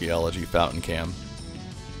Retail Archaeology fountain cam.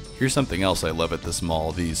 Here's something else I love at this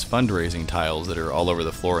mall, these fundraising tiles that are all over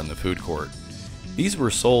the floor in the food court. These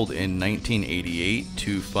were sold in 1988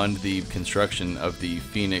 to fund the construction of the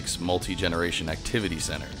Phoenix Multi-Generation Activity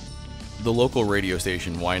Center. The local radio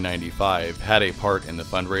station Y95 had a part in the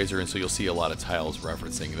fundraiser, and so you'll see a lot of tiles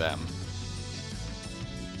referencing them.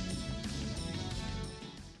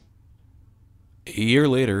 A year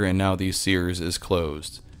later, and now the Sears is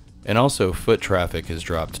closed, and also foot traffic has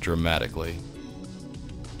dropped dramatically.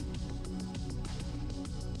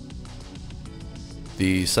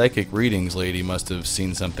 The psychic readings lady must have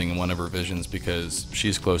seen something in one of her visions because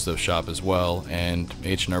she's closed up shop as well, and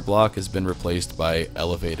H&R Block has been replaced by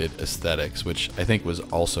Elevated Aesthetics, which I think was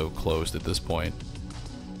also closed at this point.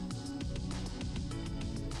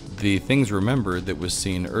 The Things Remembered that was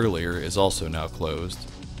seen earlier is also now closed.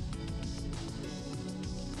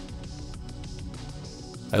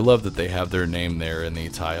 I love that they have their name there in the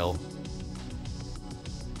tile.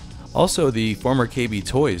 Also, the former KB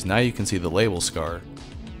Toys, now you can see the label scar.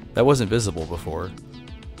 That wasn't visible before.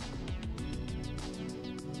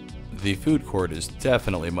 The food court is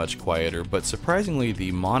definitely much quieter, but surprisingly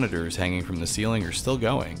the monitors hanging from the ceiling are still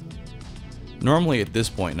going. Normally at this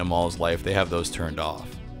point in a mall's life they have those turned off.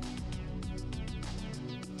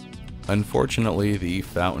 Unfortunately, the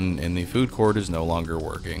fountain in the food court is no longer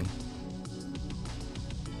working.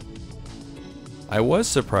 I was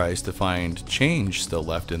surprised to find change still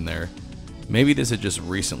left in there. Maybe this had just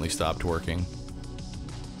recently stopped working.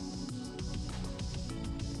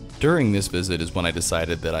 During this visit is when I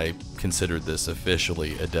decided that I considered this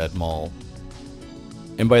officially a dead mall.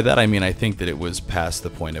 And by that I mean I think that it was past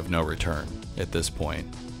the point of no return at this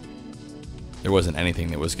point. There wasn't anything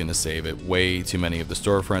that was going to save it. Way too many of the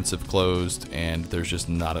storefronts have closed, and there's just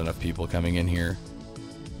not enough people coming in here.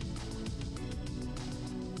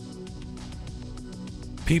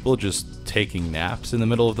 People just taking naps in the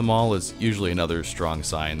middle of the mall is usually another strong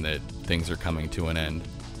sign that things are coming to an end.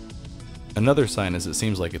 Another sign is it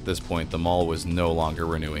seems like at this point the mall was no longer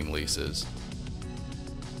renewing leases.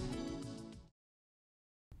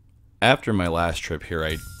 After my last trip here,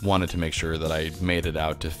 I wanted to make sure that I made it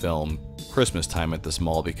out to film Christmas time at this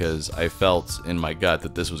mall because I felt in my gut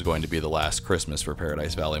that this was going to be the last Christmas for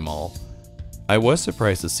Paradise Valley Mall. I was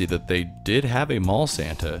surprised to see that they did have a mall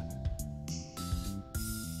Santa.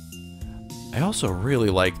 I also really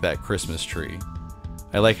like that Christmas tree.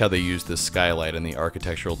 I like how they used the skylight and the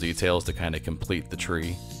architectural details to kind of complete the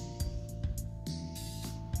tree.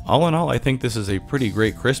 All in all, I think this is a pretty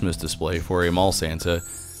great Christmas display for a mall Santa,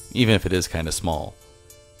 even if it is kind of small.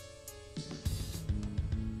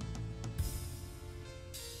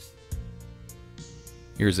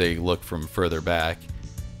 Here's a look from further back.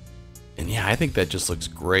 And yeah, I think that just looks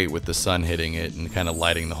great with the sun hitting it and kind of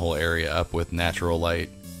lighting the whole area up with natural light.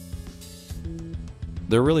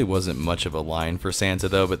 There really wasn't much of a line for Santa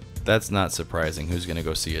though, but that's not surprising. Who's gonna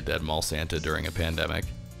go see a dead mall Santa during a pandemic?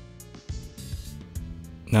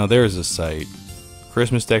 Now there's a sight.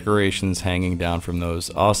 Christmas decorations hanging down from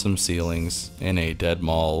those awesome ceilings in a dead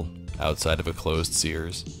mall outside of a closed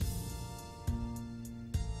Sears.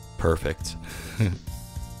 Perfect.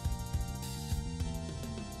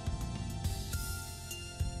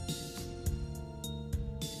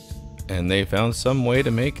 And they found some way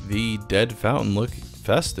to make the dead fountain look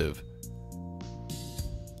festive.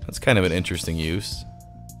 That's kind of an interesting use.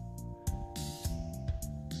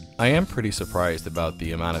 I am pretty surprised about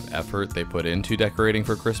the amount of effort they put into decorating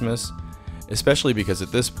for Christmas, especially because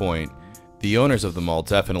at this point, the owners of the mall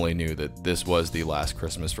definitely knew that this was the last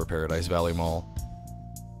Christmas for Paradise Valley Mall.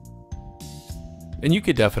 And you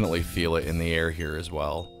could definitely feel it in the air here as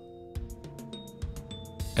well.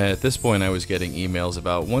 At this point, I was getting emails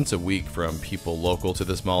about once a week from people local to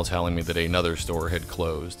this mall telling me that another store had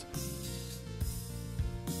closed.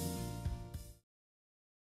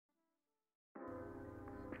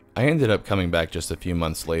 I ended up coming back just a few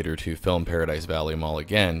months later to film Paradise Valley Mall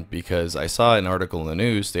again because I saw an article in the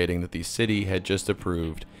news stating that the city had just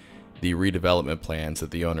approved the redevelopment plans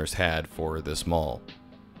that the owners had for this mall.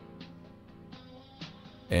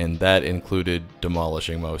 And that included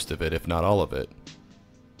demolishing most of it, if not all of it.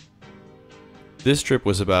 This trip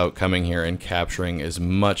was about coming here and capturing as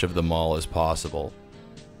much of the mall as possible.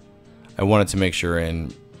 I wanted to make sure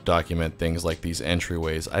and document things like these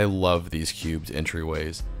entryways. I love these cubed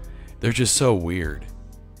entryways. They're just so weird.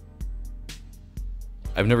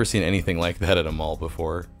 I've never seen anything like that at a mall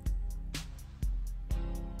before.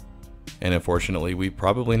 And unfortunately, we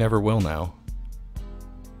probably never will now.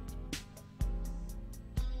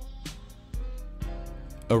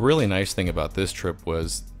 A really nice thing about this trip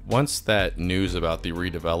was once that news about the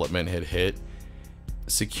redevelopment had hit,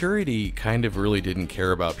 security kind of really didn't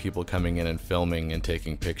care about people coming in and filming and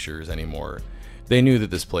taking pictures anymore. They knew that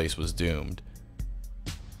this place was doomed.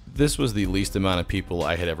 This was the least amount of people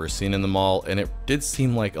I had ever seen in the mall, and it did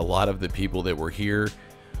seem like a lot of the people that were here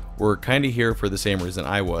were kind of here for the same reason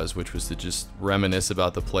I was, which was to just reminisce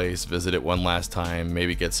about the place, visit it one last time,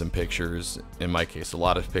 maybe get some pictures, in my case a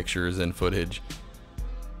lot of pictures and footage.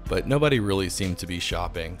 But nobody really seemed to be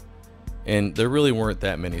shopping, and there really weren't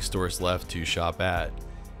that many stores left to shop at,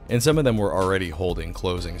 and some of them were already holding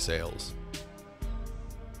closing sales.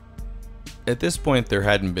 At this point, there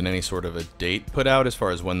hadn't been any sort of a date put out as far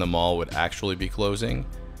as when the mall would actually be closing,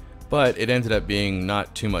 but it ended up being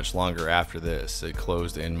not too much longer after this. It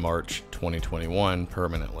closed in March 2021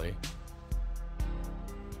 permanently.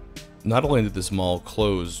 Not only did this mall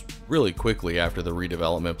close really quickly after the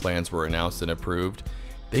redevelopment plans were announced and approved,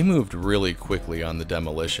 they moved really quickly on the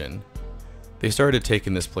demolition. They started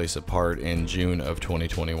taking this place apart in June of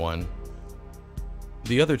 2021.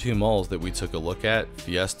 The other two malls that we took a look at,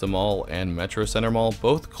 Fiesta Mall and Metro Center Mall,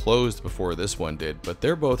 both closed before this one did, but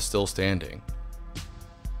they're both still standing.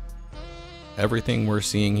 Everything we're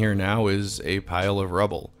seeing here now is a pile of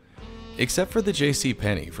rubble, except for the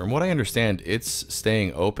JCPenney. From what I understand, it's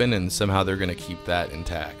staying open and somehow they're going to keep that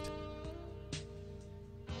intact.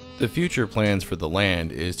 The future plans for the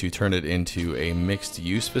land is to turn it into a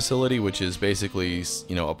mixed-use facility, which is basically,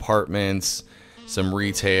 apartments, some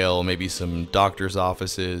retail, maybe some doctor's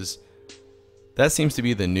offices. That seems to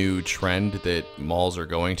be the new trend that malls are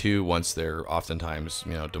going to once they're oftentimes,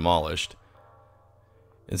 demolished.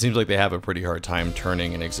 It seems like they have a pretty hard time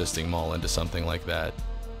turning an existing mall into something like that.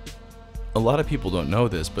 A lot of people don't know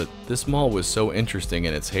this, but this mall was so interesting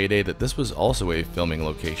in its heyday that this was also a filming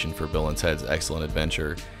location for Bill and Ted's Excellent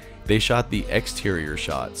Adventure. They shot the exterior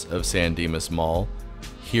shots of San Dimas Mall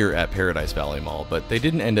here at Paradise Valley Mall, but they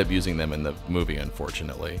didn't end up using them in the movie,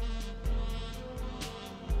 unfortunately.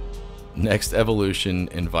 Next evolution,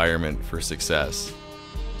 environment for success.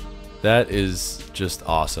 That is just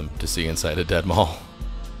awesome to see inside a dead mall.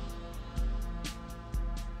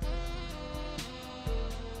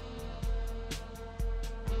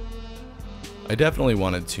 I definitely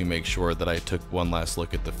wanted to make sure that I took one last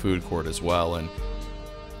look at the food court as well, and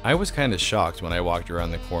I was kind of shocked when I walked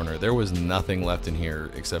around the corner. There was nothing left in here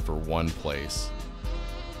except for one place.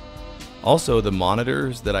 Also, the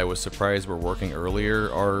monitors that I was surprised were working earlier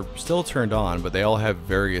are still turned on, but they all have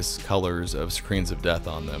various colors of screens of death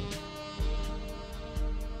on them.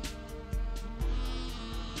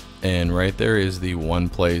 And right there is the one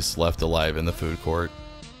place left alive in the food court.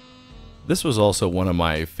 This was also one of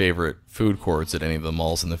my favorite food courts at any of the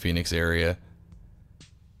malls in the Phoenix area.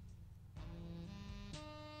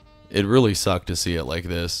 It really sucked to see it like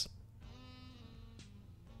this.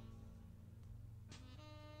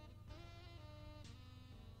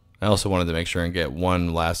 I also wanted to make sure and get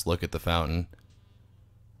one last look at the fountain.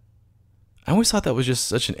 I always thought that was just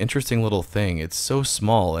such an interesting little thing. It's so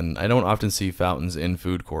small, and I don't often see fountains in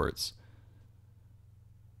food courts.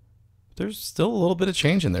 There's still a little bit of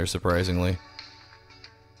change in there, surprisingly.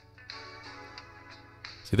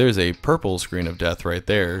 See, there's a purple screen of death right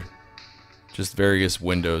there. Just various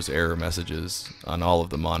Windows error messages on all of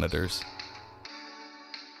the monitors.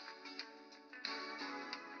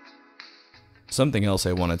 Something else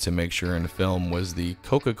I wanted to make sure and film was the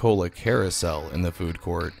Coca-Cola carousel in the food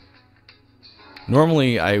court.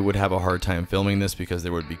 Normally I would have a hard time filming this because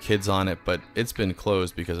there would be kids on it, but it's been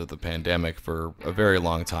closed because of the pandemic for a very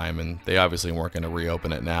long time, and they obviously weren't going to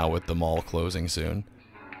reopen it now with the mall closing soon.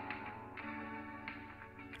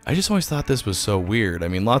 I just always thought this was so weird. I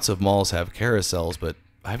mean, lots of malls have carousels, but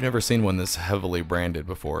I've never seen one this heavily branded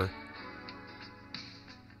before.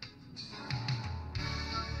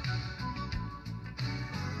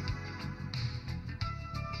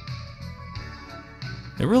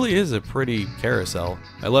 It really is a pretty carousel.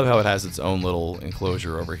 I love how it has its own little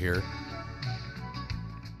enclosure over here.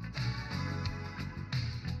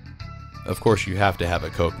 Of course, you have to have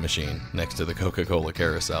a Coke machine next to the Coca-Cola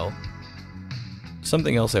carousel.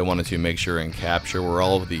 Something else I wanted to make sure and capture were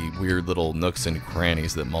all of the weird little nooks and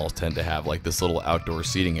crannies that malls tend to have, like this little outdoor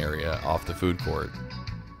seating area off the food court.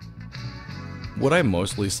 What I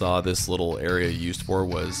mostly saw this little area used for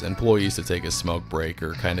was employees to take a smoke break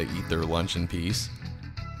or kind of eat their lunch in peace.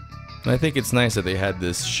 And I think it's nice that they had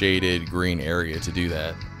this shaded green area to do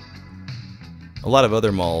that. A lot of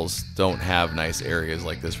other malls don't have nice areas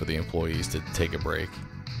like this for the employees to take a break.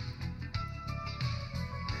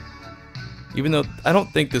 Even though I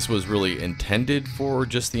don't think this was really intended for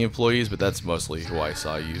just the employees, but that's mostly who I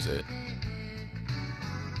saw use it.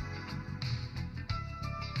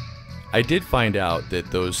 I did find out that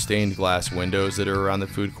those stained glass windows that are around the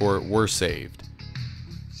food court were saved.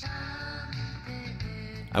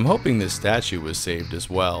 I'm hoping this statue was saved as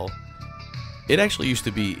well. It actually used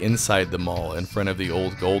to be inside the mall in front of the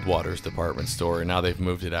old Goldwater's department store, and now they've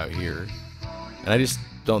moved it out here. And I just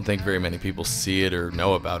don't think very many people see it or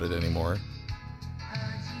know about it anymore.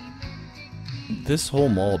 This whole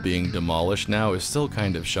mall being demolished now is still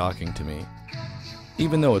kind of shocking to me.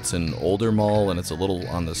 Even though it's an older mall and it's a little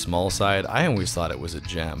on the small side, I always thought it was a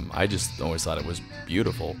gem. I just always thought it was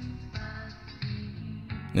beautiful.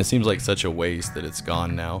 And it seems like such a waste that it's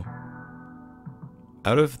gone now.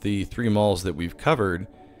 Out of the 3 malls that we've covered,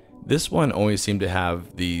 this one always seemed to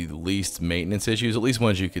have the least maintenance issues, at least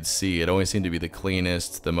ones you could see. It always seemed to be the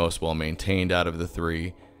cleanest, the most well maintained out of the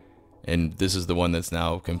 3. And this is the one that's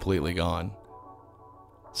now completely gone.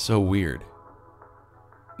 So weird.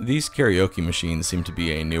 These karaoke machines seem to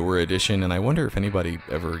be a newer addition, and I wonder if anybody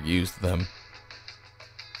ever used them.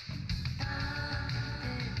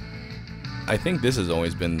 I think this has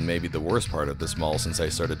always been maybe the worst part of this mall since I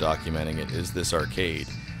started documenting it, is this arcade.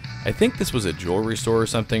 I think this was a jewelry store or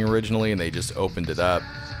something originally, and they just opened it up,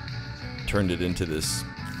 turned it into this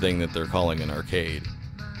thing that they're calling an arcade.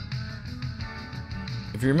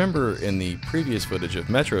 If you remember in the previous footage of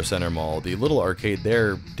Metro Center Mall, the little arcade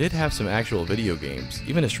there did have some actual video games,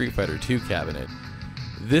 even a Street Fighter II cabinet.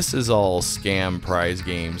 This is all scam prize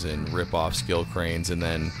games and rip-off skill cranes, and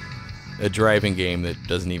then a driving game that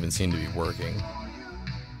doesn't even seem to be working.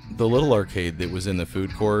 The little arcade that was in the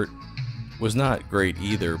food court was not great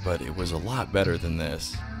either, but it was a lot better than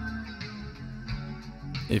this.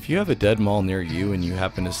 If you have a dead mall near you and you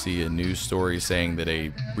happen to see a news story saying that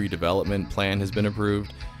a redevelopment plan has been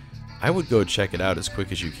approved, I would go check it out as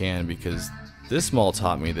quick as you can, because this mall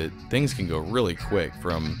taught me that things can go really quick,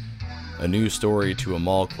 from a news story to a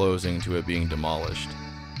mall closing to it being demolished.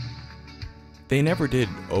 They never did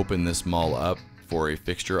open this mall up for a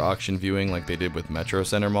fixture auction viewing like they did with Metro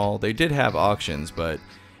Center Mall. They did have auctions, but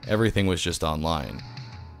everything was just online.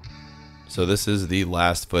 So this is the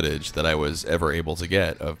last footage that I was ever able to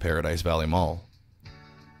get of Paradise Valley Mall.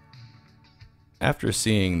 After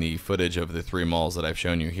seeing the footage of the 3 malls that I've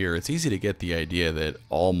shown you here, it's easy to get the idea that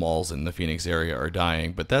all malls in the Phoenix area are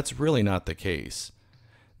dying, but that's really not the case.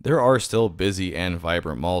 There are still busy and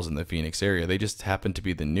vibrant malls in the Phoenix area, they just happen to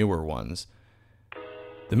be the newer ones.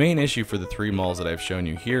 The main issue for the 3 malls that I've shown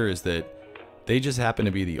you here is that they just happen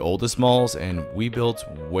to be the oldest malls, and we built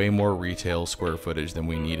way more retail square footage than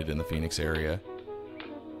we needed in the Phoenix area.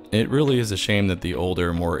 It really is a shame that the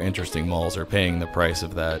older, more interesting malls are paying the price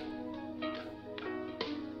of that.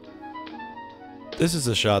 This is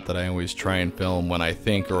a shot that I always try and film when I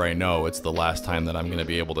think or I know it's the last time that I'm going to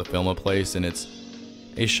be able to film a place, and it's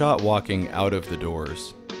a shot walking out of the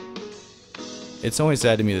doors. It's always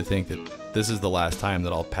sad to me to think that this is the last time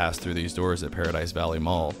that I'll pass through these doors at Paradise Valley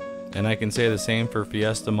Mall. And I can say the same for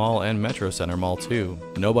Fiesta Mall and Metro Center Mall too.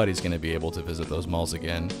 Nobody's going to be able to visit those malls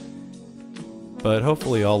again. But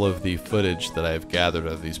hopefully all of the footage that I've gathered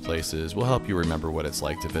of these places will help you remember what it's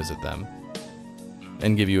like to visit them,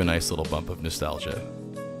 and give you a nice little bump of nostalgia.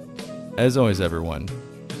 As always everyone,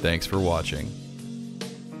 thanks for watching.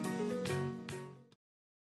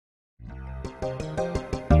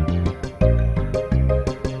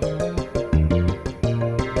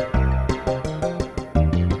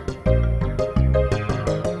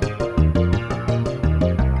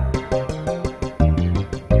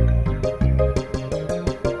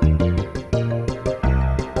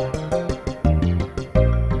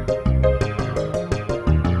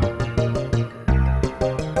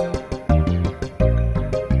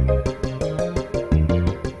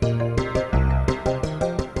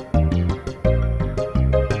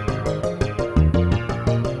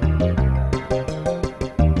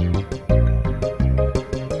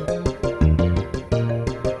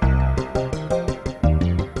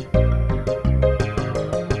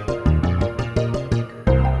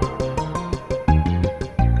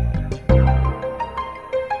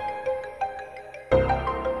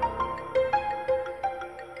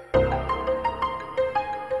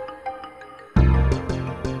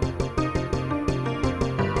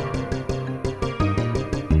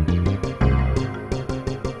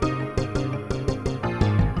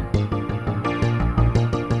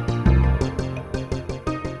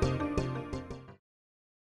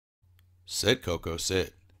 Sit, Coco,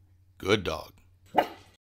 sit. Good dog.